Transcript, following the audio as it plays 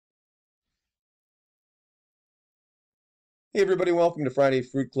Hey everybody, welcome to Friday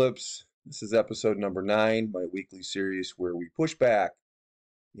Fruit Clips. This is episode number 9, my weekly series where we push back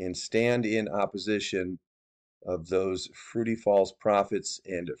and stand in opposition of those fruity false prophets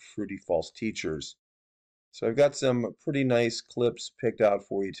and fruity false teachers. So I've got some pretty nice clips picked out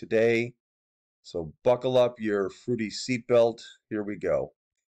for you today. So buckle up your fruity seatbelt. Here we go.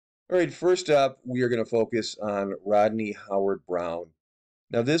 All right, first up, we are going to focus on Rodney Howard-Browne.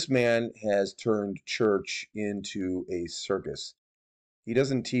 Now, this man has turned church into a circus. He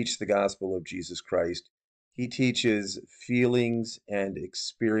doesn't teach the gospel of Jesus Christ. He teaches feelings and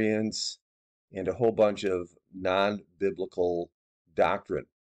experience and a whole bunch of non-biblical doctrine.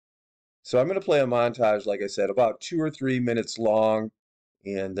 So I'm going to play a montage, like I said, about 2 or 3 minutes long,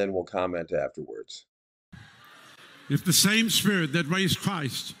 and then we'll comment afterwards. If the same spirit that raised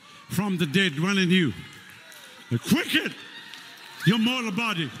Christ from the dead dwell in you, quicken your mortal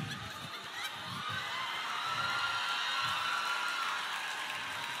body.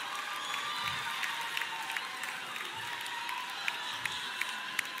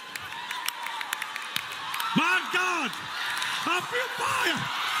 My God, I feel fire.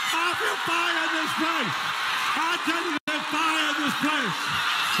 I feel fire in this place. I tell you, there's fire in this place.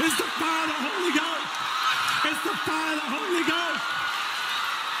 It's the fire of the Holy Ghost. It's the fire of the Holy Ghost.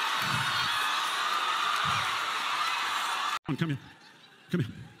 Come here. Come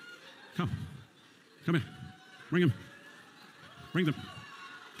here. Come here. Bring him. Bring them.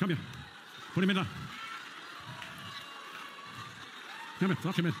 Come here. Put him in there. Come here.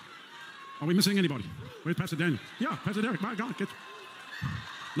 Lock him in. Are we missing anybody? Where's Pastor Daniel? Yeah, Pastor Derek. My God,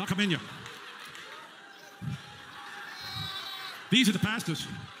 lock him in here. These are the pastors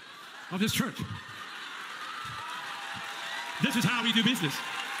of this church. This is how we do business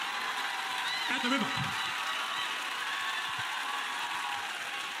at the river.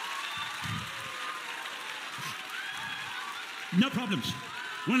 No problems.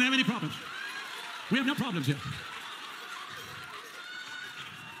 We don't have any problems. We have no problems here.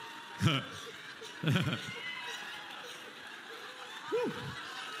 Woo.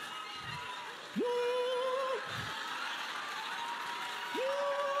 Woo. Woo.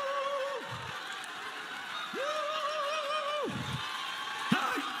 Woo.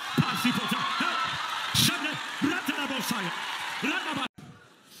 Hey, Pasipota. Hey, Shadle, Ratanabosaya. Ratanabosaya.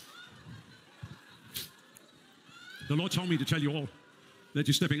 The Lord told me to tell you all that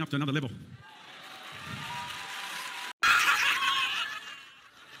you're stepping up to another level.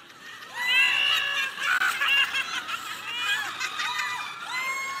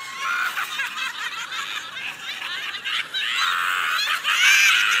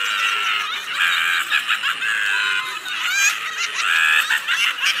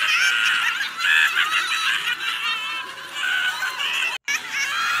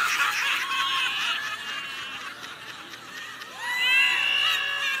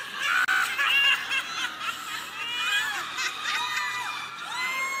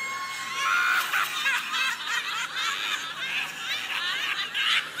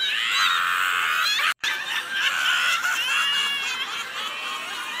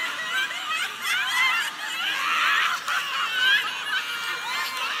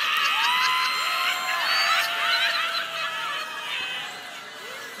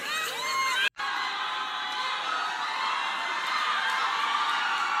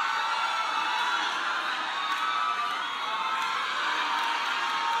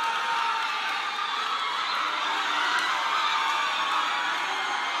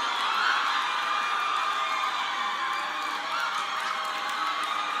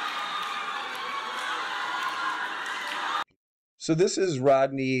 So this is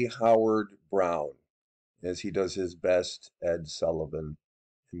Rodney Howard-Browne as he does his best Ed Sullivan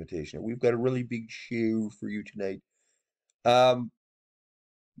imitation. We've got a really big show for you tonight.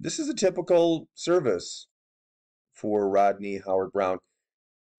 This is a typical service for Rodney Howard-Browne.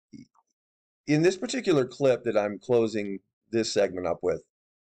 In this particular clip that I'm closing this segment up with,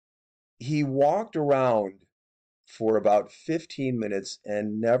 he walked around for about 15 minutes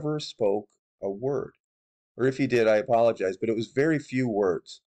and never spoke a word. Or if he did, I apologize, but it was very few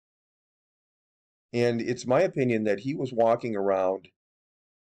words. And it's my opinion that he was walking around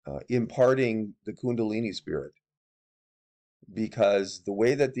imparting the Kundalini spirit, because the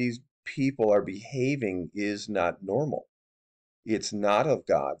way that these people are behaving is not normal. It's not of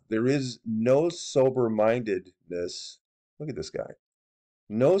God. There is no sober-mindedness. Look at this guy.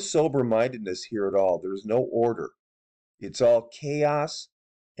 No sober-mindedness here at all. There's no order. It's all chaos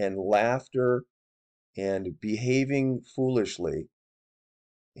and laughter and behaving foolishly.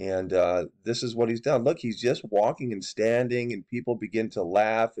 And this is what he's done. Look, he's just walking and standing, and people begin to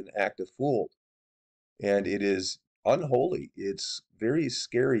laugh and act a fool. And it is unholy. It's very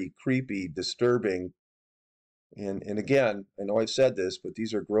scary, creepy, disturbing. And again, I know I've said this, but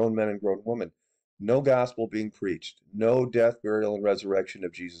these are grown men and grown women. No gospel being preached, no death, burial, and resurrection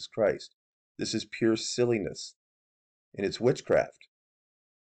of Jesus Christ. This is pure silliness, and it's witchcraft,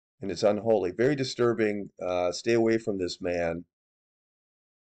 and it's unholy. Very disturbing. Stay away from this man.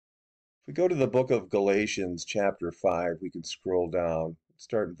 If we go to the book of Galatians, chapter 5, we can scroll down.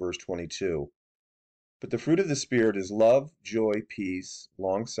 Start in verse 22. But the fruit of the Spirit is love, joy, peace,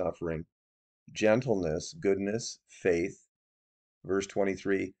 long-suffering, gentleness, goodness, faith. Verse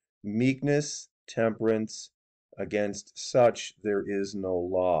 23, meekness, temperance, against such there is no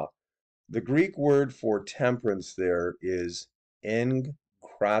law. The Greek word for temperance there is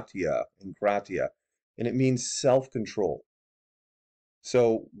enkratia, and it means self-control.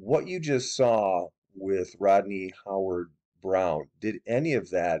 So what you just saw with Rodney Howard-Browne, did any of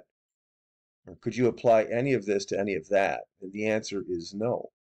that, or could you apply any of this to any of that? And the answer is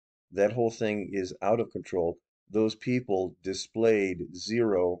no. That whole thing is out of control. Those people displayed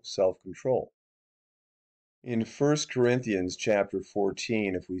zero self-control. In 1 Corinthians chapter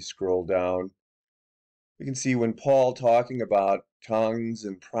 14, if we scroll down, we can see when Paul talking about tongues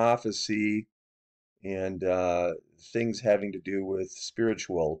and prophecy and things having to do with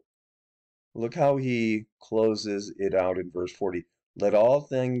spiritual, look how he closes it out in verse 40. Let all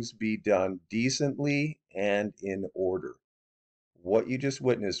things be done decently and in order. What you just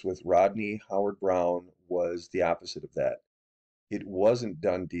witnessed with Rodney Howard-Browne was the opposite of that. It wasn't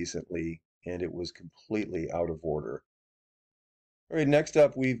done decently, and it was completely out of order. All right, next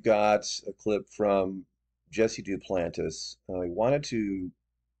up we've got a clip from Jesse Duplantis. I wanted to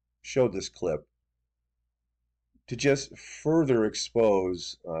show this clip to just further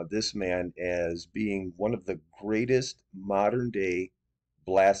expose this man as being one of the greatest modern-day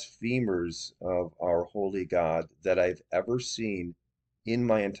blasphemers of our holy God that I've ever seen in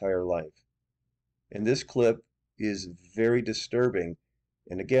my entire life. And this clip is very disturbing.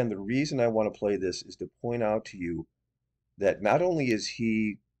 And again, the reason I want to play this is to point out to you that not only is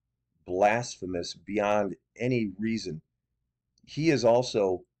he blasphemous beyond any reason, he is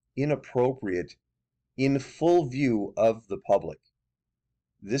also inappropriate in full view of the public.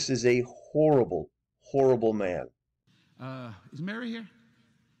 This is a horrible, horrible man. Is Mary here?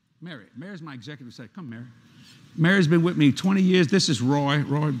 Mary's my executive secretary. Come, Mary. Mary's been with me 20 years. This is Roy.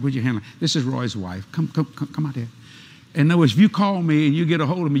 Roy, would you handle? This is Roy's wife. Come out here. In other words, if you call me and you get a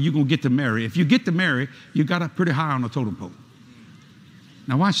hold of me, you're going to get to Mary. If you get to Mary, you got up pretty high on the totem pole.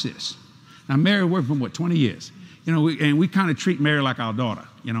 Now watch this. Now Mary worked for what, 20 years? You know, and we kind of treat Mary like our daughter,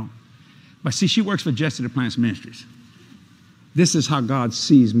 you know. But see, she works for Jesse Duplantis Ministries. This is how God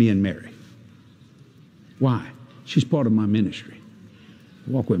sees me and Mary. Why? She's part of my ministry.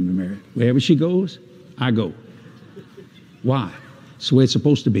 Walk with me, Mary. Wherever she goes, I go. Why? It's the way it's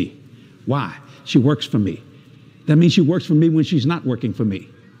supposed to be. Why? She works for me. That means she works for me when she's not working for me.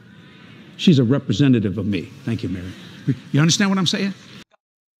 She's a representative of me. Thank you, Mary. You understand what I'm saying?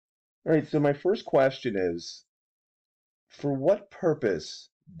 All right, so my first question is, for what purpose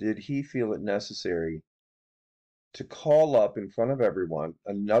did he feel it necessary to call up in front of everyone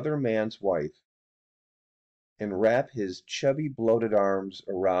another man's wife and wrap his chubby, bloated arms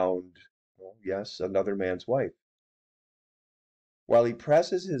around, well, yes, another man's wife, while he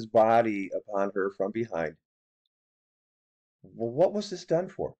presses his body upon her from behind? Well, what was this done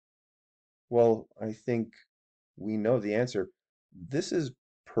for? Well, I think we know the answer. This is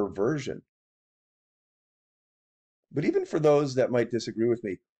perversion. But even for those that might disagree with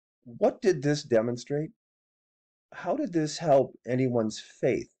me, what did this demonstrate? How did this help anyone's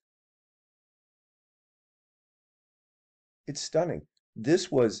faith? It's stunning.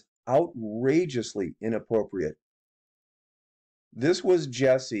 This was outrageously inappropriate. This was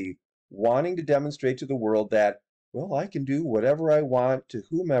Jesse wanting to demonstrate to the world that, well, I can do whatever I want to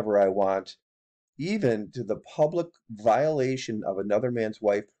whomever I want, even to the public violation of another man's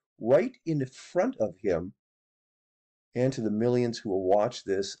wife right in front of him, and to the millions who will watch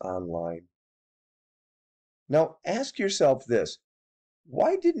this online. Now, ask yourself this.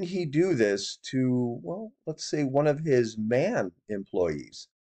 Why didn't he do this to, well, let's say one of his man employees?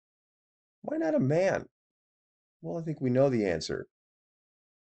 Why not a man? Well, I think we know the answer.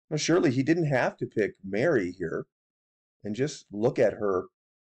 Now, surely he didn't have to pick Mary here. And just look at her.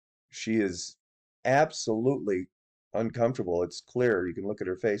 She is absolutely uncomfortable. It's clear. You can look at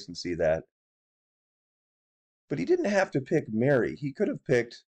her face and see that. But he didn't have to pick Mary. He could have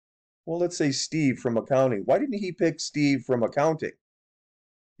picked, well, let's say Steve from accounting. Why didn't he pick Steve from accounting?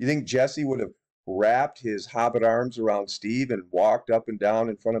 You think Jesse would have wrapped his hobbit arms around Steve and walked up and down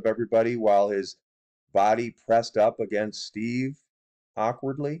in front of everybody while his body pressed up against Steve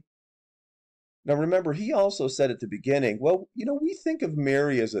awkwardly. Now remember, he also said at the beginning, well, we think of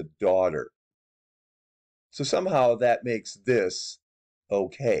Mary as a daughter. So somehow that makes this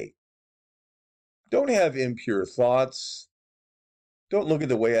okay. Don't have impure thoughts. Don't look at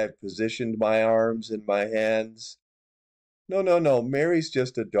the way I've positioned my arms and my hands. No, no, no. Mary's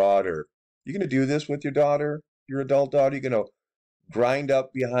just a daughter. You gonna do this with your daughter, your adult daughter? You gonna grind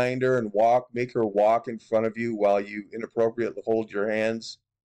up behind her and make her walk in front of you while you inappropriately hold your hands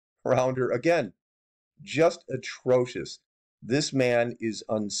around her? Again, just atrocious. This man is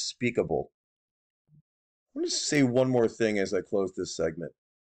unspeakable. I'm going to say one more thing as I close this segment.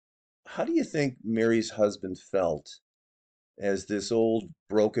 How do you think Mary's husband felt as this old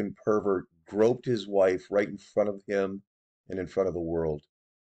broken pervert groped his wife right in front of him and in front of the world?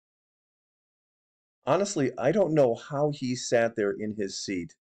 Honestly, I don't know how he sat there in his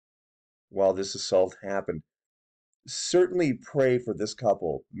seat while this assault happened. Certainly pray for this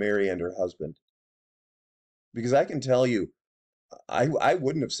couple, Mary and her husband, because I can tell you, I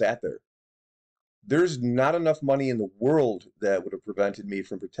wouldn't have sat there. There's not enough money in the world that would have prevented me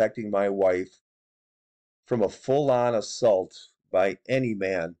from protecting my wife from a full-on assault by any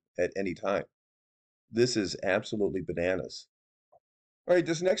man at any time. This is absolutely bananas. All right,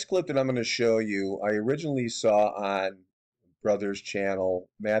 this next clip that I'm going to show you, I originally saw on Brother's channel,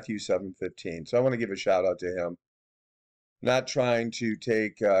 Matthew 7:15. So I want to give a shout out to him. Not trying to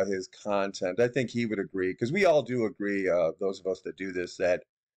take his content. I think he would agree, because we all do agree, those of us that do this, that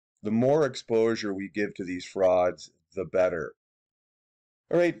the more exposure we give to these frauds, the better.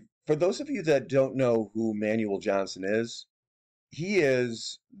 All right, for those of you that don't know who Manuel Johnson is, he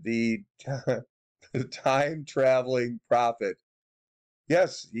is the time-traveling prophet.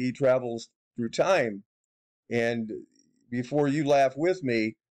 Yes, he travels through time. And before you laugh with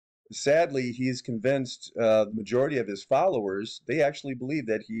me, sadly, he's convinced the majority of his followers, they actually believe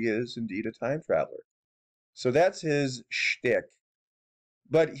that he is indeed a time traveler. So that's his shtick.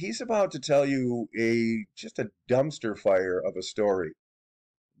 But he's about to tell you just a dumpster fire of a story.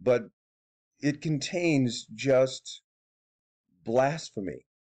 But it contains just blasphemy.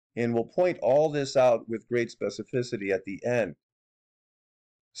 And we'll point all this out with great specificity at the end.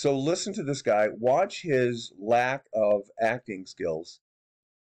 So listen to this guy, watch his lack of acting skills,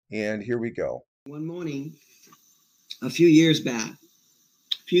 and here we go. One morning, a few years back,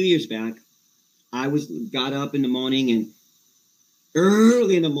 I got up in the morning and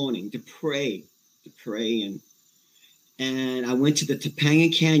early in the morning to pray, and I went to the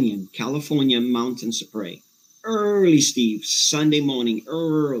Topanga Canyon, California mountains to pray. Early, Steve, Sunday morning,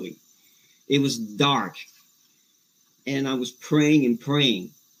 early. It was dark, and I was praying and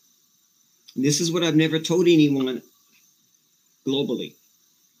praying. And this is what I've never told anyone globally.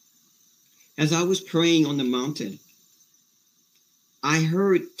 As I was praying on the mountain, I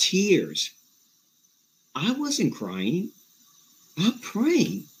heard tears. I wasn't crying. I'm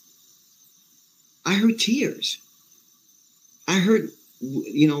praying. I heard tears. I heard,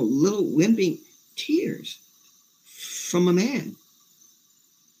 little limping tears from a man.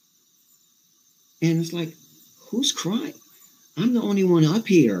 And it's like, who's crying? I'm the only one up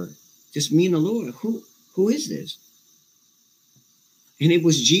here. Just me and the Lord. Who is this? And it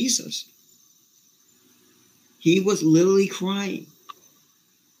was Jesus. He was literally crying.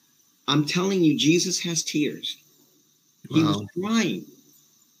 I'm telling you, Jesus has tears. Wow. He was crying.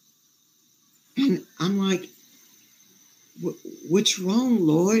 And I'm like, what's wrong,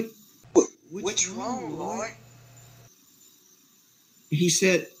 Lord? What's wrong, Lord? He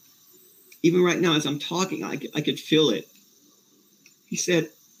said, even right now as I'm talking, I could feel it. He said,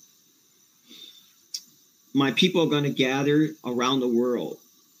 my people are going to gather around the world.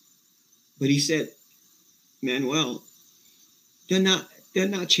 But he said, Manuel, they're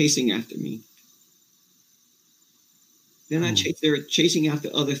not chasing after me. They're chasing after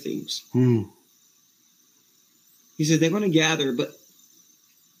other things. He said, they're going to gather, but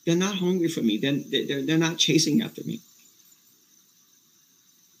they're not hungry for me. They're not chasing after me.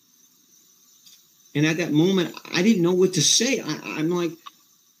 And at that moment, I didn't know what to say. I'm like,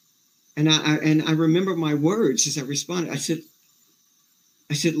 and I remember my words as I responded. I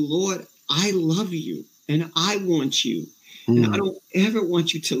said, Lord, I love you and I want you. And I don't ever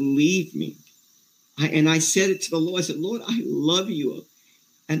want you to leave me. I said it to the Lord. I said, Lord, I love you.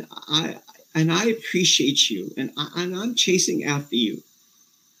 And I appreciate you. And I'm chasing after you.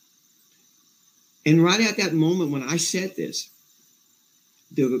 And right at that moment when I said this,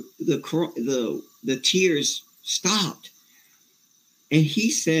 the tears stopped. And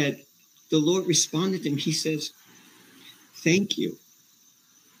he said, the Lord responded to him. He says, thank you.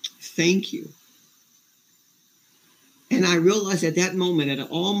 Thank you. And I realized at that moment, at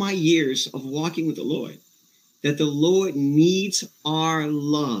all my years of walking with the Lord, that the Lord needs our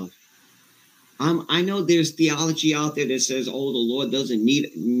love. I know there's theology out there that says, oh, the Lord doesn't need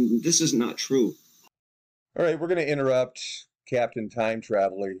it. This is not true. All right, we're going to interrupt Captain Time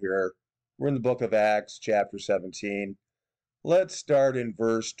Traveler here. We're in the book of Acts, chapter 17. Let's start in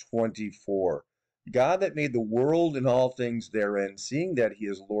verse 24. God that made the world and all things therein, seeing that he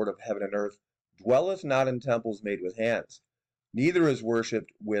is Lord of heaven and earth, dwelleth not in temples made with hands, neither is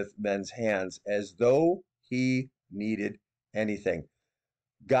worshipped with men's hands, as though he needed anything.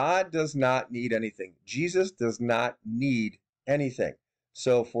 God does not need anything. Jesus does not need anything.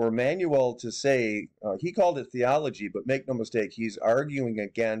 So for Emmanuel to say, he called it theology, but make no mistake, he's arguing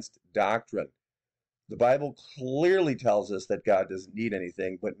against doctrine. The Bible clearly tells us that God doesn't need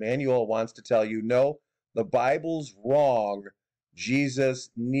anything, but Emmanuel wants to tell you, no, the Bible's wrong. Jesus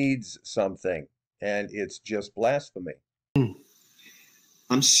needs something, and it's just blasphemy.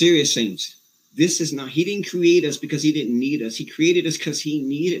 I'm serious, saints. This is not, he didn't create us because he didn't need us. He created us because he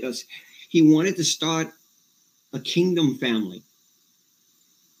needed us. He wanted to start a kingdom family.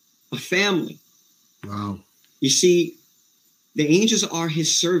 A family. Wow. You see, the angels are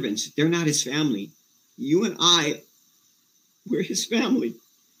his servants. They're not his family. You and I, we're his family.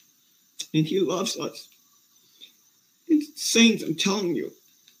 And he loves us. And saints, I'm telling you,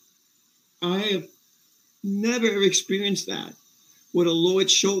 I have never ever experienced that. Where the Lord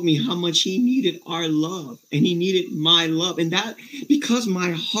showed me how much he needed our love. And he needed my love. And that, because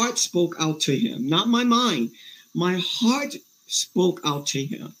my heart spoke out to him, not my mind. My heart spoke out to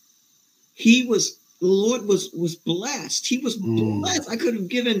him. The Lord was blessed. He was blessed. I could have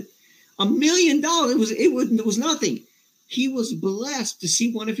given $1 million. It was nothing. He was blessed to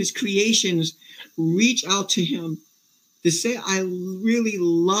see one of his creations reach out to him to say, I really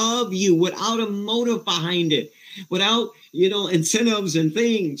love you, without a motive behind it, without, incentives and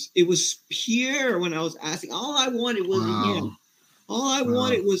things. It was pure when I was asking. All I wanted was him. All I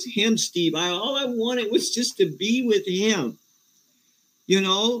wanted was him, Steve. All I wanted was just to be with him.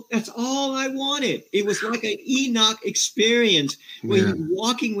 That's all I wanted. It was like an Enoch experience where you're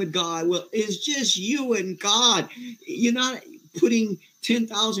walking with God. Well, it's just you and God. You're not putting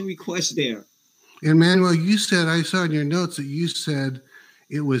 10,000 requests there. And Manuel, you said, I saw in your notes that you said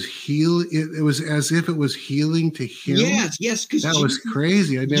it was it was as if it was healing to him. Yes. That was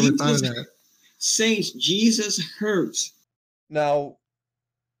crazy. I never thought of that. Saints, Jesus hurts. Now,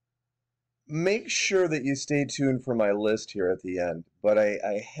 make sure that you stay tuned for my list here at the end, but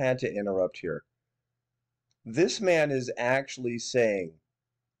I had to interrupt here. This man is actually saying,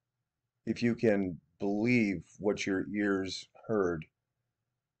 if you can believe what your ears heard,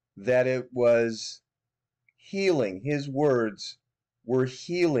 that it was healing. His words were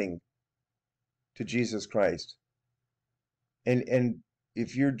healing to Jesus Christ. And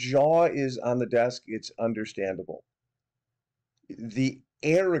if your jaw is on the desk, it's understandable. The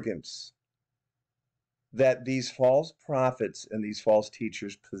arrogance that these false prophets and these false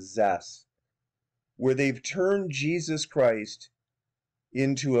teachers possess, where they've turned Jesus Christ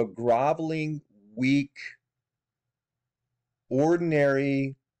into a groveling, weak,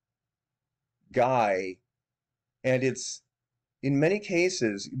 ordinary guy. And it's, in many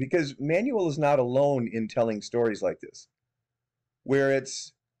cases, because Emmanuel is not alone in telling stories like this, where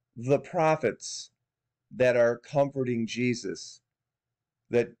it's the prophets that are comforting Jesus,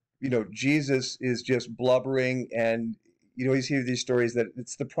 that Jesus is just blubbering, and you hear these stories that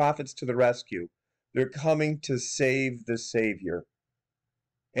it's the prophets to the rescue. They're coming to save the Savior.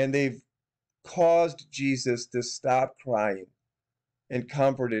 And they've caused Jesus to stop crying and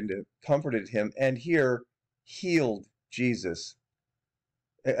comforted him, and here healed Jesus.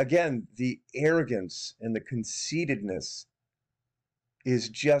 Again, the arrogance and the conceitedness is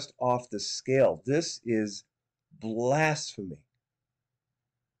just off the scale. This is blasphemy.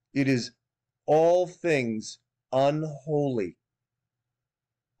 It is all things unholy.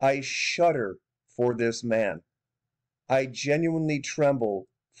 I shudder for this man. I genuinely tremble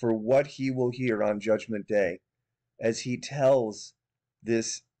for what he will hear on Judgment Day as he tells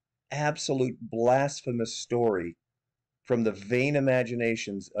this absolute blasphemous story from the vain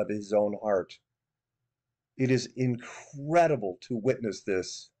imaginations of his own heart. It is incredible to witness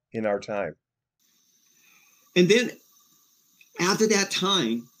this in our time. And then after that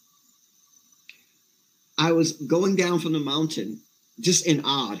time, I was going down from the mountain, just in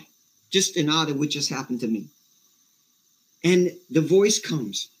awe of what just happened to me. And the voice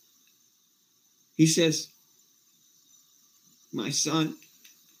comes. He says, my son,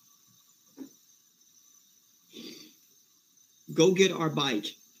 go get our bike.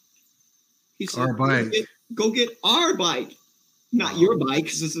 He said, Our bike. go get our bike, not your bike,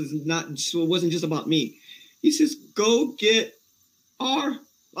 because this is not, so it wasn't just about me. He says, go get our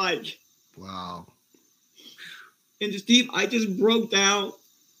bike. Wow. And Steve, I just broke down.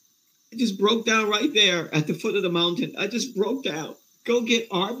 I just broke down right there at the foot of the mountain. I just broke down. Go get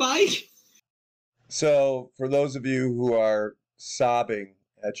our bike. So for those of you who are sobbing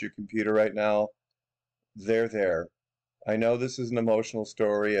at your computer right now, they're there. I know this is an emotional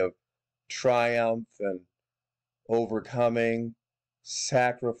story of triumph and overcoming,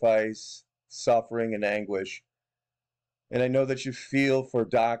 sacrifice, suffering, and anguish. And I know that you feel for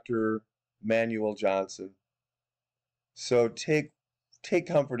Dr. Manuel Johnson. So take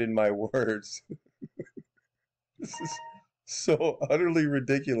comfort in my words. This is so utterly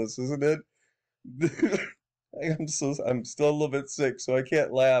ridiculous, isn't it? I'm still a little bit sick, so I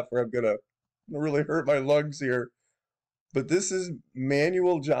can't laugh or I'm gonna really hurt my lungs here. But this is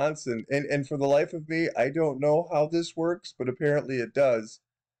Manuel Johnson, and for the life of me, I don't know how this works, but apparently it does.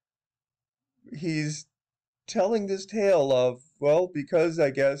 He's telling this tale of, well, because I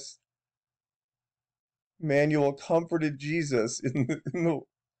guess Manuel comforted Jesus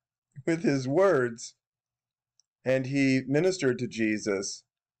with his words, and he ministered to Jesus.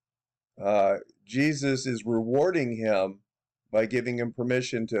 Jesus is rewarding him by giving him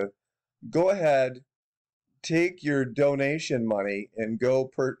permission to go ahead, take your donation money, and go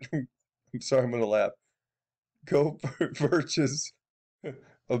I'm sorry, I'm going to laugh. Go purchase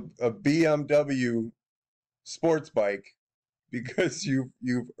a BMW sports bike because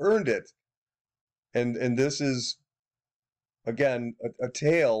you've earned it. And this is, again, a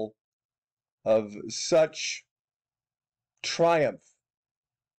tale of such triumph.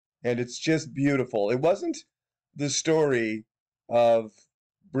 And it's just beautiful. It wasn't the story of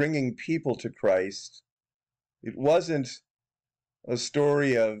bringing people to Christ. It wasn't a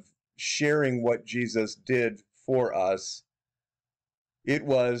story of sharing what Jesus did for us. It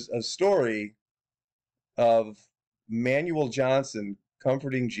was a story of Manuel Johnson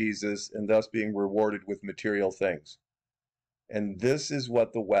comforting Jesus and thus being rewarded with material things. And this is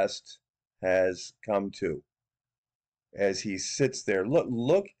what the West has come to. As he sits there,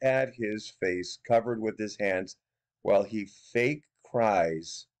 look at his face covered with his hands while he fake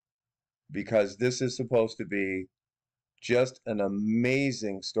cries, because this is supposed to be just an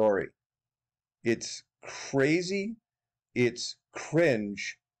amazing story. It's crazy, it's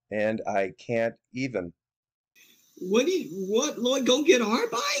cringe, and I can't even. What, Lord, go get our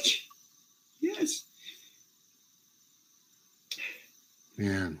bike? Yes.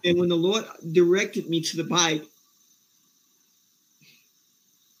 Man. And when the Lord directed me to the bike,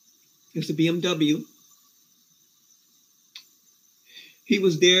 it's a BMW. He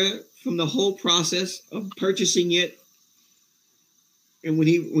was there from the whole process of purchasing it. And when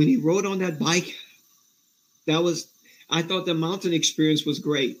he rode on that bike, I thought the mountain experience was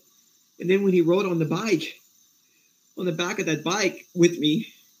great. And then when he rode on the bike, on the back of that bike with me,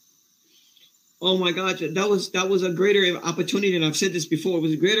 oh my God, that was a greater opportunity. And I've said this before, it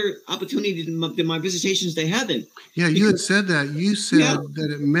was a greater opportunity than my visitations to heaven. Yeah, you had said that. You said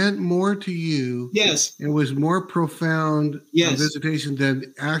that it meant more to you. Yes. It was more profound a visitation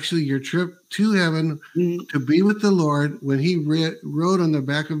than actually your trip to heaven to be with the Lord when he rode on the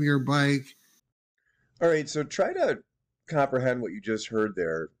back of your bike. All right, so try to comprehend what you just heard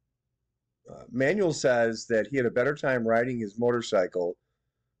there. Manuel says that he had a better time riding his motorcycle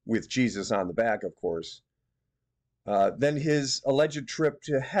with Jesus on the back, of course, than his alleged trip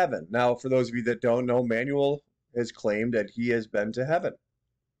to heaven. Now, for those of you that don't know, Manuel has claimed that he has been to heaven,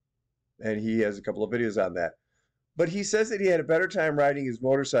 and he has a couple of videos on that. But he says that he had a better time riding his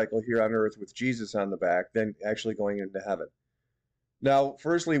motorcycle here on earth with Jesus on the back than actually going into heaven. Now,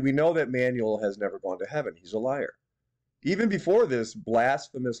 firstly, we know that Manuel has never gone to heaven. He's a liar. Even before this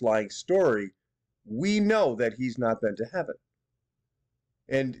blasphemous lying story, we know that he's not been to heaven.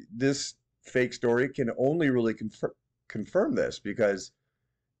 And this fake story can only really confirm this, because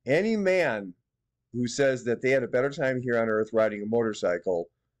any man who says that they had a better time here on earth riding a motorcycle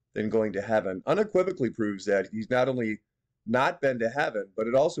than going to heaven unequivocally proves that he's not only not been to heaven, but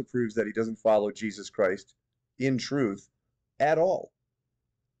it also proves that he doesn't follow Jesus Christ in truth at all.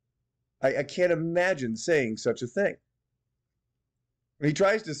 I can't imagine saying such a thing. And he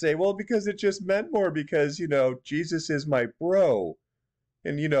tries to say, well, because it just meant more because, Jesus is my bro.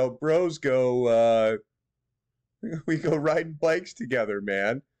 And, bros go, we go riding bikes together,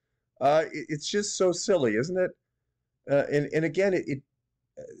 man. It's just so silly, isn't it? And again,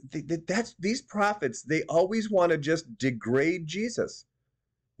 these prophets, they always want to just degrade Jesus.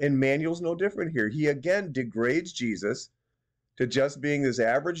 And Manuel's no different here. He again degrades Jesus to just being this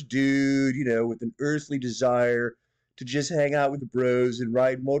average dude, you know, with an earthly desire to just hang out with the bros and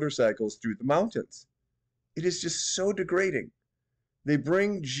ride motorcycles through the mountains. It is just so degrading. They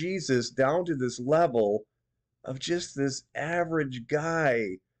bring Jesus down to this level of just this average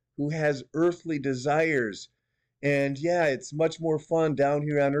guy who has earthly desires. And yeah, it's much more fun down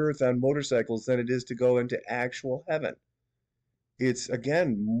here on earth on motorcycles than it is to go into actual heaven. It's,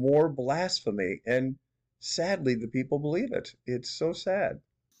 again, more blasphemy. And sadly, the people believe it. It's so sad.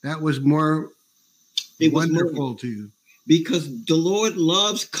 That was more wonderful to you. Because the Lord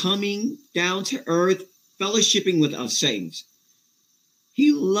loves coming down to earth, fellowshipping with us saints.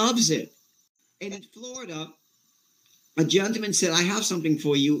 He loves it. And in Florida, a gentleman said, I have something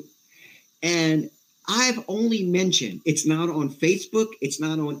for you. And I've only mentioned, it's not on Facebook, it's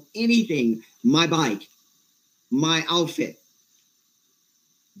not on anything, my bike, my outfit.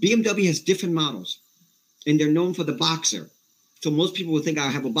 BMW has different models, and they're known for the Boxer. So most people would think I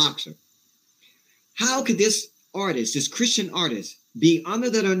have a Boxer. How could this artist, this Christian artist, be under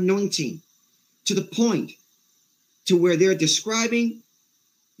that anointing to the point to where they're describing,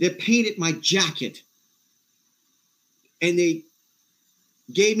 they painted my jacket, and they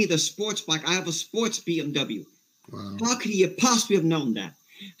gave me the sports bike. I have a sports BMW. Wow. How could he have possibly have known that?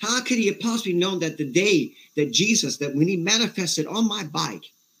 How could he have possibly known that the day that Jesus, that when he manifested on my bike,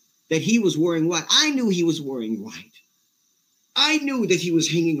 that he was wearing white? I knew he was wearing white. I knew that he was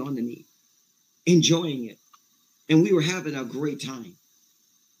hanging on to me, enjoying it. And we were having a great time.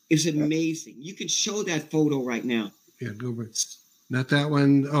 It's amazing. You can show that photo right now. Yeah, go back. Not that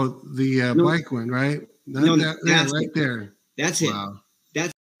one. Oh, the bike one, right? No, that, that's right it. There. That's wow.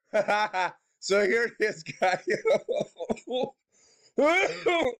 It. That's so here it is, guy.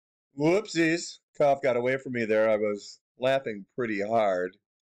 Whoopsies. Cough got away from me there. I was laughing pretty hard.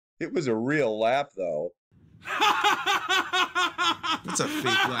 It was a real laugh, though. That's a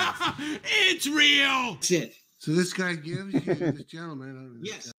fake laugh. It's real. That's it. So this guy gives you, this gentleman.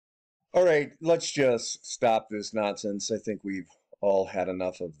 Yes. All right, let's just stop this nonsense. I think we've all had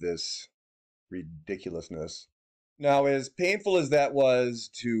enough of this ridiculousness. Now, as painful as that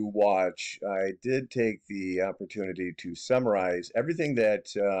was to watch, I did take the opportunity to summarize everything that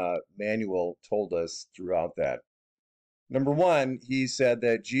Manuel told us throughout that. Number one, he said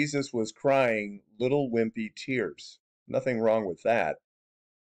that Jesus was crying little wimpy tears. Nothing wrong with that.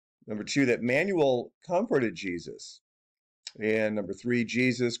 Number two, that Manuel comforted Jesus. And number three,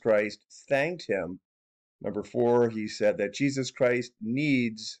 Jesus Christ thanked him. Number four, he said that Jesus Christ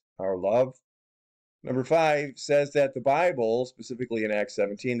needs our love. Number five says that the Bible, specifically in Acts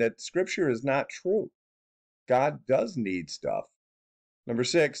 17, that Scripture is not true. God does need stuff. Number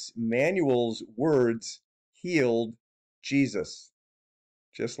six, Manuel's words healed Jesus.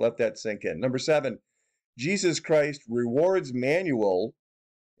 Just let that sink in. Number seven, Jesus Christ rewards Manuel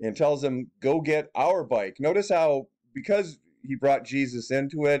and tells him, go get our bike. Notice how, because he brought Jesus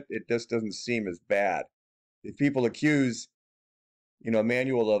into it, it just doesn't seem as bad. If people accuse,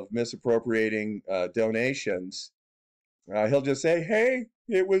 Manuel of misappropriating donations, he'll just say, hey,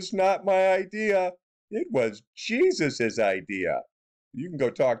 it was not my idea. It was Jesus's idea. You can go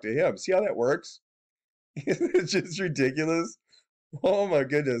talk to him. See how that works? It's just ridiculous. Oh my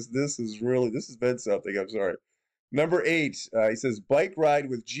goodness, this has been something. I'm sorry. Number 8, he says, bike ride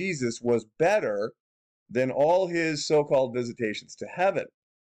with Jesus was better than all his so-called visitations to heaven.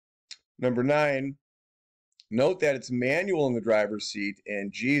 Number 9, note that it's Manuel in the driver's seat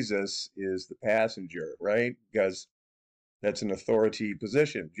and Jesus is the passenger, right? Because that's an authority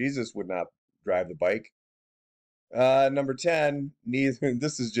position. Jesus would not drive the bike. Number 10,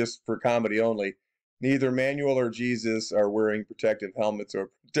 this is just for comedy only. Neither Manuel or Jesus are wearing protective helmets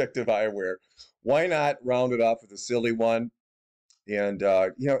or protective eyewear. Why not round it off with a silly one? And,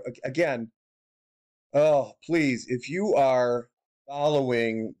 again, oh, please, if you are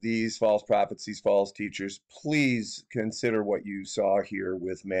following these false prophets, these false teachers, please consider what you saw here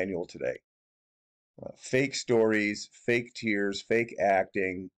with Manuel today. Fake stories, fake tears, fake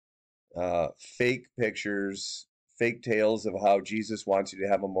acting, fake pictures, fake tales of how Jesus wants you to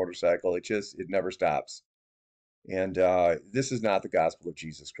have a motorcycle. It never stops. And this is not the gospel of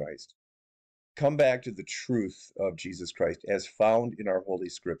Jesus Christ. Come back to the truth of Jesus Christ as found in our Holy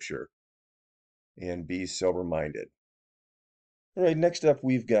Scripture and be sober-minded. All right, next up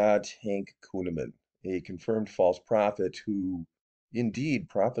we've got Hank Kunneman, a confirmed false prophet who indeed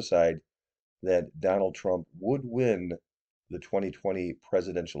prophesied that Donald Trump would win the 2020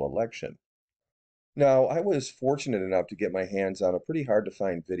 presidential election. Now, I was fortunate enough to get my hands on a pretty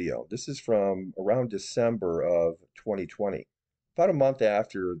hard-to-find video. This is from around December of 2020, about a month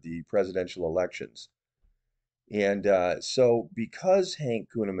after the presidential elections. And so because Hank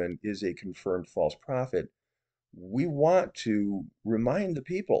Kunneman is a confirmed false prophet, we want to remind the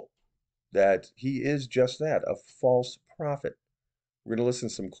people that he is just that, a false prophet. We're going to listen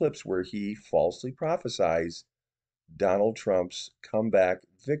to some clips where he falsely prophesies Donald Trump's comeback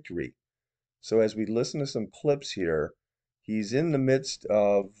victory. So as we listen to some clips here, he's in the midst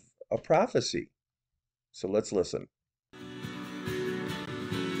of a prophecy. So let's listen.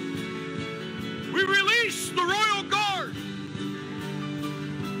 We release the Royal Guard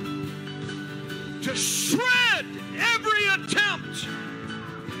to shred every attempt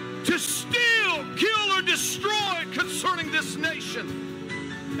to steal, kill, or destroy concerning this nation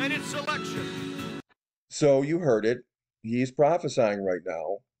and its election. So you heard it. He's prophesying right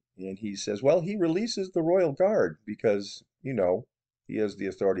now, and he says, well, he releases the Royal Guard because, you know, he has the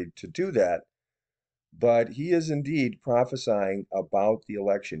authority to do that. But he is indeed prophesying about the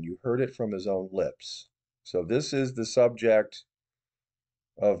election. You heard it from his own lips. So this is the subject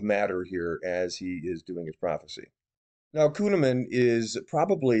of matter here as he is doing his prophecy. Now, Kunneman is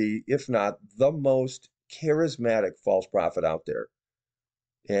probably, if not the most charismatic false prophet out there.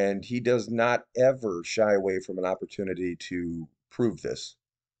 And he does not ever shy away from an opportunity to prove this.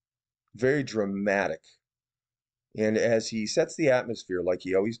 Very dramatic. And as he sets the atmosphere like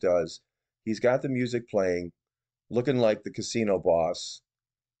he always does, he's got the music playing, looking like the casino boss.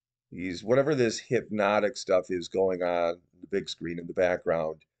 He's whatever this hypnotic stuff is going on the big screen in the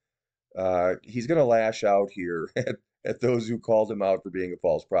background. He's going to lash out here at those who called him out for being a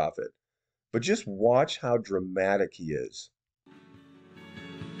false prophet. But just watch how dramatic he is.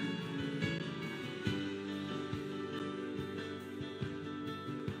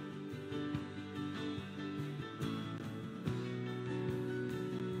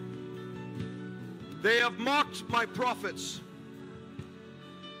 They have mocked my prophets.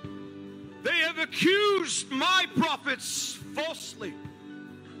 They have accused my prophets falsely.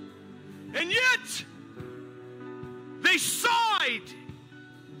 And yet, they side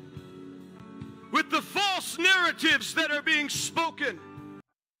with the false narratives that are being spoken.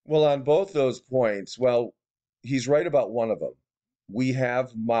 Well, on both those points, well, he's right about one of them. We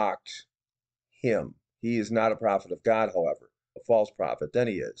have mocked him. He is not a prophet of God, however, a false prophet, then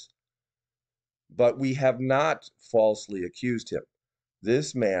he is. But we have not falsely accused him.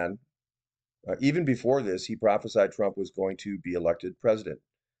 This man, even before this, he prophesied Trump was going to be elected president,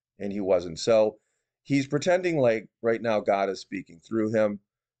 and he wasn't. So he's pretending like right now God is speaking through him,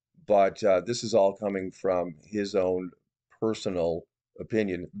 but this is all coming from his own personal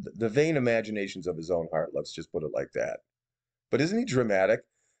opinion, the vain imaginations of his own heart. Let's just put it like that. But isn't he dramatic?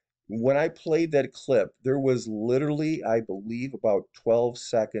 When I played that clip, there was literally, I believe, about 12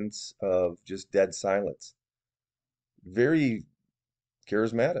 seconds of just dead silence. Very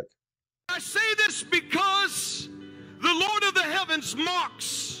charismatic. I say this because the Lord of the heavens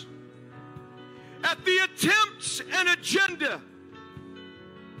mocks at the attempts and agenda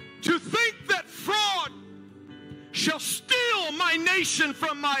to think that fraud shall steal my nation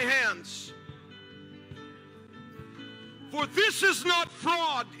from my hands. For this is not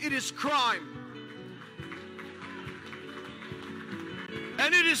fraud, it is crime.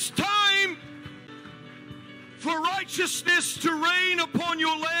 And it is time for righteousness to reign upon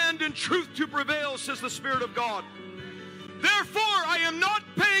your land and truth to prevail, says the Spirit of God. Therefore, I am not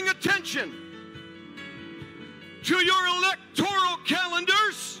paying attention to your electoral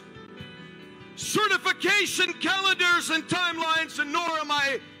calendars, certification calendars, and timelines, and nor am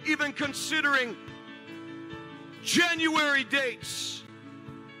I even considering January dates.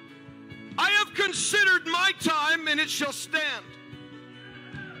 I have considered my time, and it shall stand.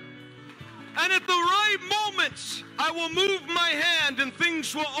 And at the right moments, I will move my hand and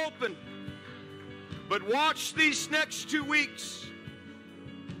things will open. But watch these next 2 weeks.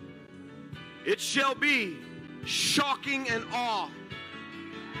 It shall be shocking and awe,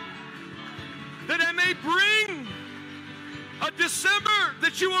 that I may bring a December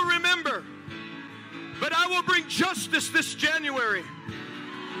that you will remember. But I will bring justice this January.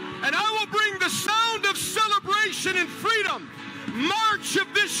 And I will bring the sound of celebration and freedom March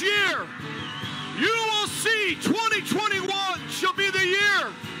of this year. You will see 2021 shall be the year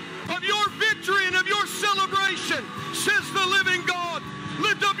of your victory and of your celebration, says the living God.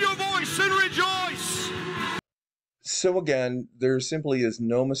 Lift up your voice and rejoice. So again, there simply is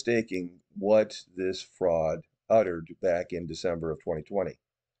no mistaking what this fraud uttered back in December of 2020.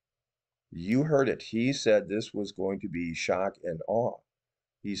 You heard it. He said this was going to be shock and awe.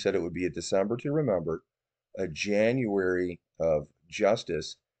 He said it would be a December to remember, a January of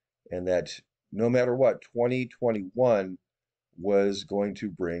justice, and that no matter what, 2021 was going to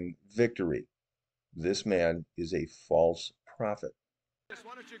bring victory. This man is a false prophet.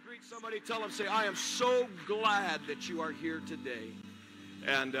 Why don't you greet somebody, tell them, say, I am so glad that you are here today.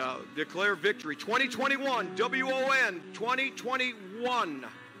 And declare victory. 2021, WON, 2021.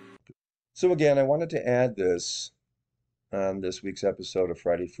 So again, I wanted to add this on this week's episode of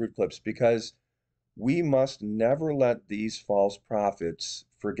Friday Fruit Clips because we must never let these false prophets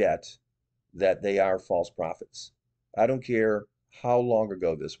forget that they are false prophets. I don't care how long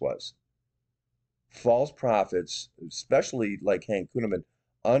ago this was. False prophets, especially like Hank Kunneman,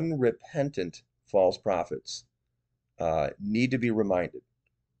 unrepentant false prophets, need to be reminded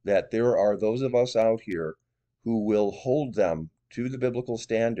that there are those of us out here who will hold them to the biblical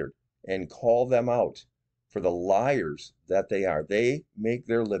standard and call them out for the liars that they are. They make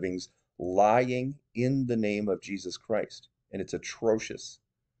their livings lying in the name of Jesus Christ, and it's atrocious.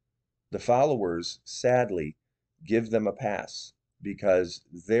 The followers, sadly, give them a pass because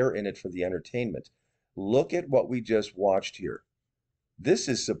they're in it for the entertainment. Look at what we just watched here. This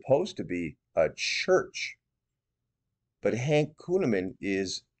is supposed to be a church, but Hank Kunneman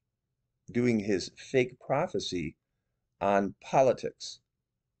is doing his fake prophecy on politics.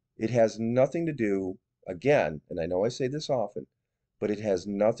 It has nothing to do, again, and I know I say this often, but it has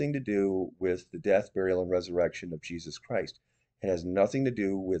nothing to do with the death, burial, and resurrection of Jesus Christ. It has nothing to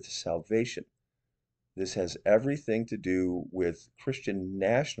do with salvation. This has everything to do with Christian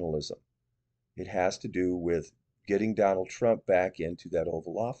nationalism. It has to do with getting Donald Trump back into that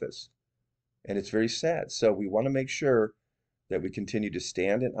Oval Office. And it's very sad. So we want to make sure that we continue to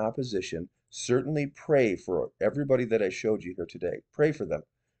stand in opposition. Certainly pray for everybody that I showed you here today. Pray for them.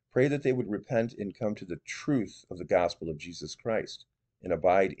 Pray that they would repent and come to the truth of the gospel of Jesus Christ and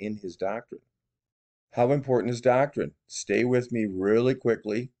abide in his doctrine. How important is doctrine? Stay with me really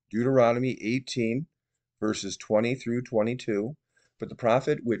quickly. Deuteronomy 18, verses 20 through 22. But the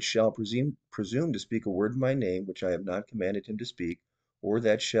prophet which shall presume to speak a word in my name, which I have not commanded him to speak, or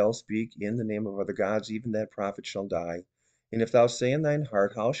that shall speak in the name of other gods, even that prophet shall die. And if thou say in thine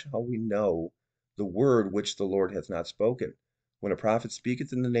heart, how shall we know the word which the Lord hath not spoken? When a prophet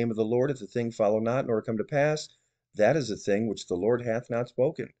speaketh in the name of the Lord, if the thing follow not, nor come to pass, that is a thing which the Lord hath not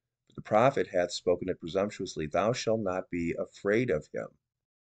spoken. But the prophet hath spoken it presumptuously. Thou shalt not be afraid of him.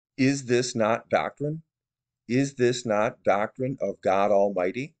 Is this not doctrine? Is this not doctrine of God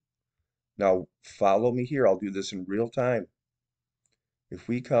Almighty? Now, follow me here. I'll do this in real time. If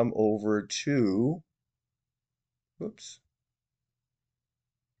we come over to, 2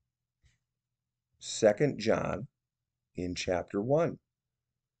 John in chapter 1.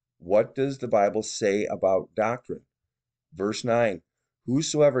 What does the Bible say about doctrine? Verse 9,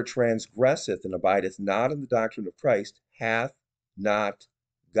 whosoever transgresseth and abideth not in the doctrine of Christ hath not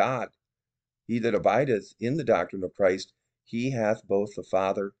God. He that abideth in the doctrine of Christ, he hath both the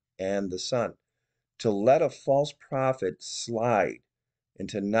Father and the Son. To let a false prophet slide and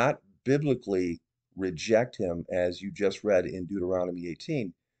to not biblically reject him, as you just read in Deuteronomy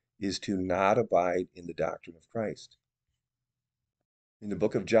 18, is to not abide in the doctrine of Christ. In the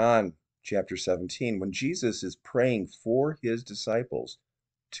book of John, chapter 17, when Jesus is praying for his disciples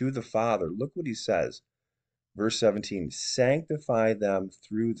to the Father, look what he says. Verse 17, sanctify them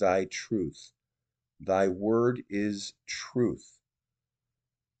through thy truth. Thy word is truth.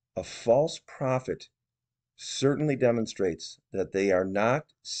 A false prophet certainly demonstrates that they are not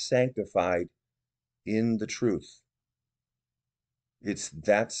sanctified in the truth. It's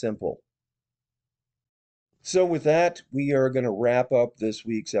that simple. So with that, we are going to wrap up this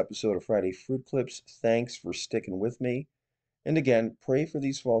week's episode of Friday Fruit Clips. Thanks for sticking with me. And again, pray for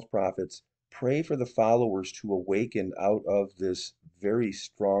these false prophets. Pray for the followers to awaken out of this very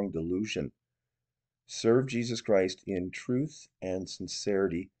strong delusion. Serve Jesus Christ in truth and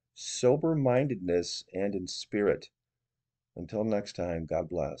sincerity, sober-mindedness, and in spirit. Until next time, God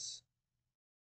bless.